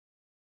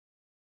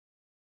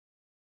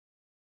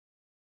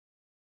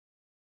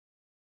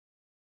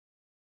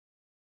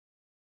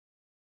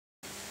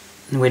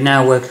And we're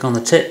now working on the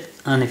tip,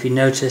 and if you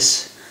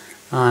notice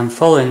I'm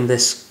following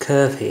this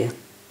curve here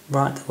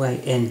right the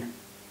way in,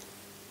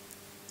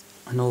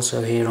 and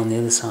also here on the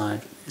other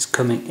side it's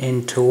coming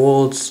in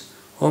towards,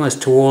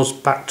 almost towards,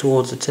 back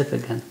towards the tip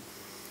again.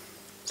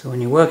 So when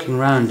you're working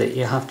around it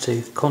you have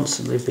to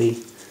constantly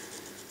be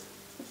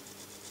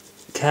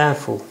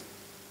careful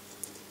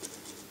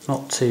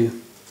not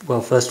to, well,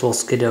 first of all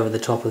skid over the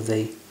top of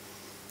the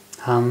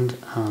hand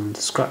and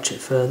scratch it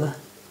further,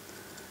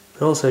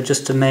 but also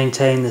just to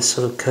maintain this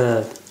sort of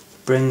curve,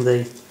 bring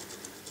the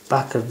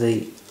back of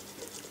the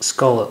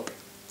scallop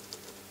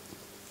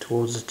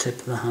towards the tip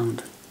of the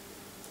hand.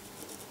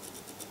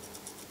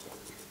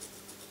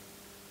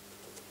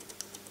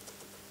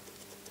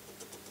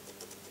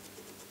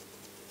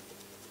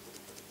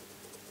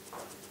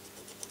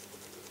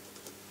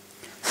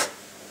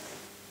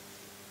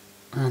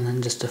 And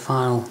then just a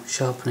final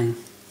sharpening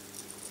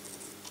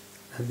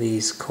of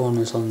these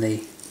corners on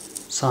the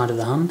side of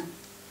the hand.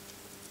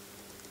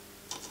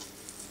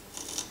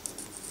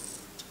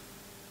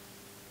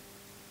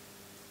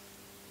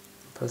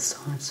 Both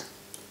sides.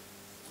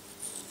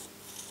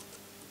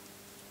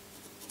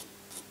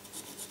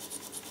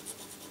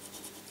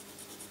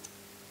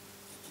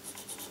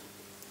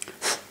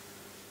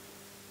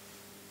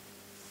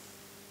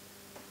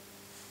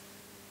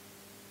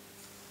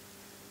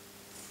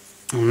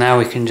 And now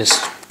we can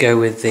just go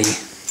with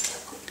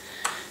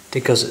the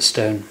gusset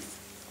stone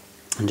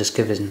and just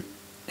give it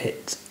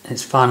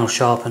its final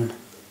sharpen,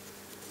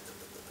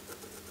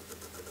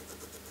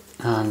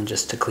 and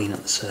just to clean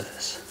up the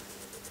surface.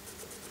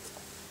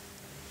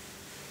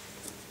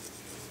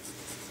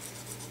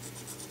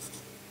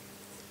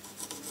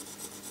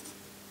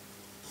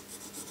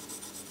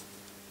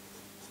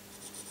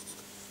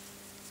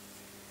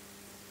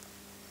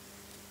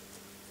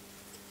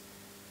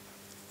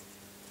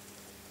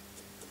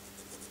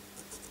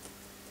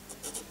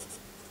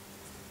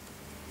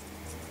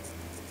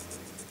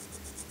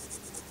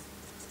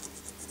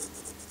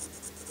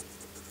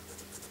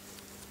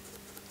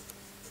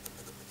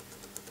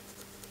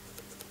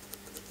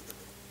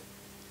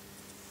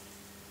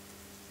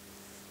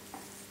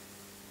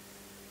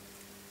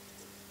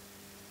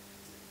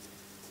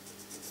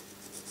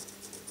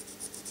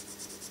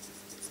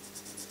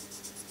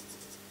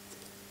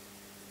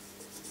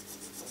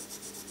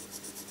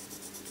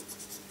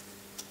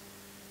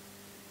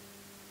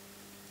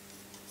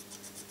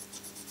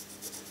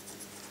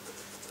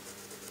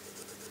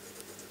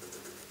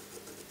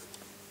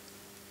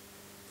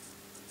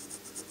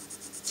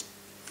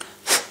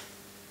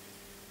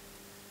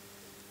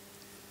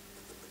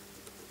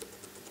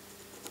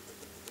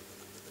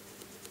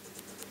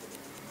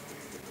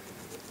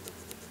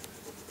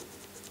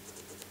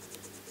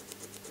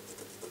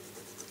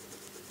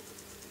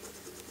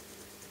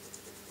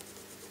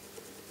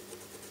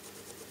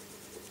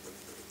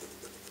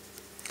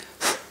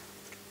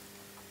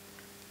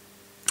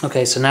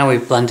 Okay, so now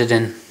we've blended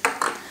in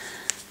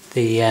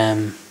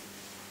the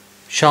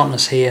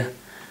sharpness here,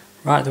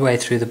 right the way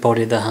through the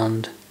body of the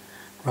hand,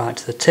 right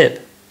to the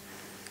tip.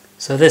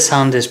 So this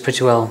hand is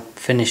pretty well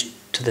finished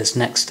to this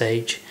next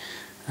stage,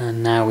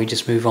 and now we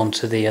just move on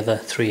to the other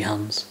three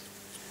hands.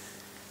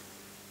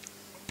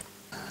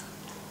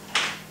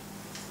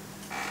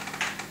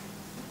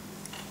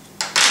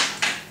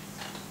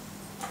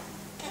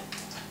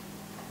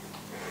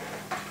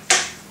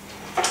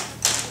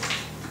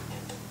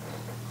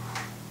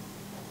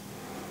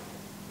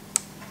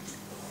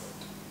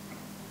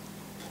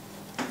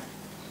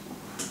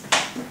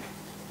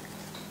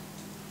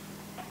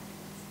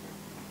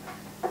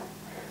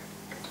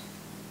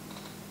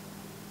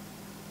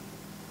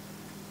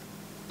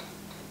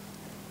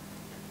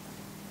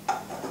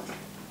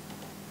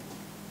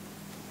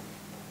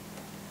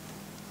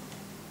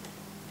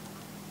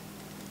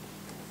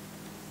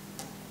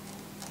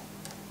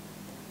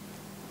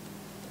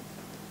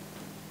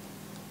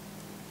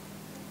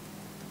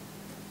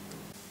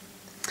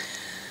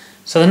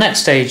 So the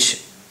next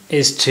stage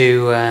is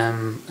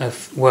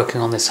of working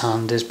on this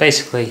hand is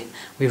basically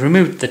we've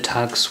removed the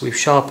tags, we've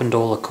sharpened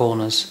all the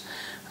corners,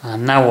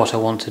 and now what I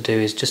want to do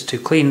is just to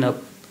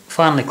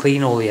finally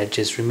clean all the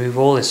edges, remove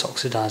all this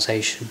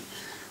oxidization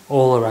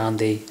all around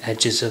the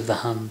edges of the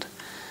hand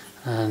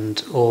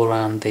and all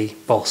around the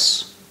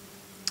boss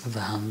of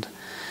the hand.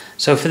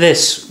 So for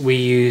this we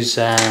use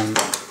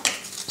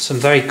some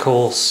very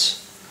coarse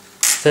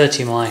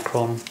 30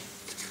 micron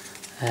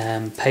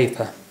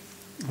paper,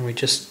 and we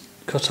just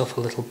cut off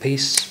a little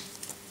piece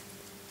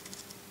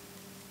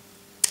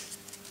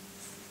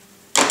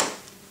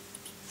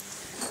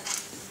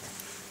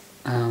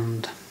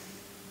and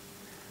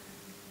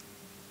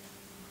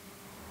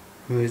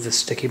remove the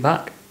sticky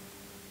back.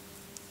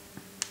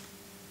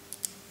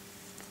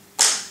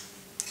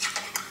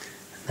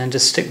 And then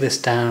just stick this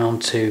down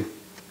onto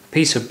a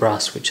piece of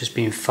brass which has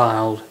been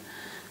filed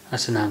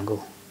at an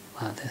angle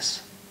like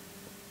this.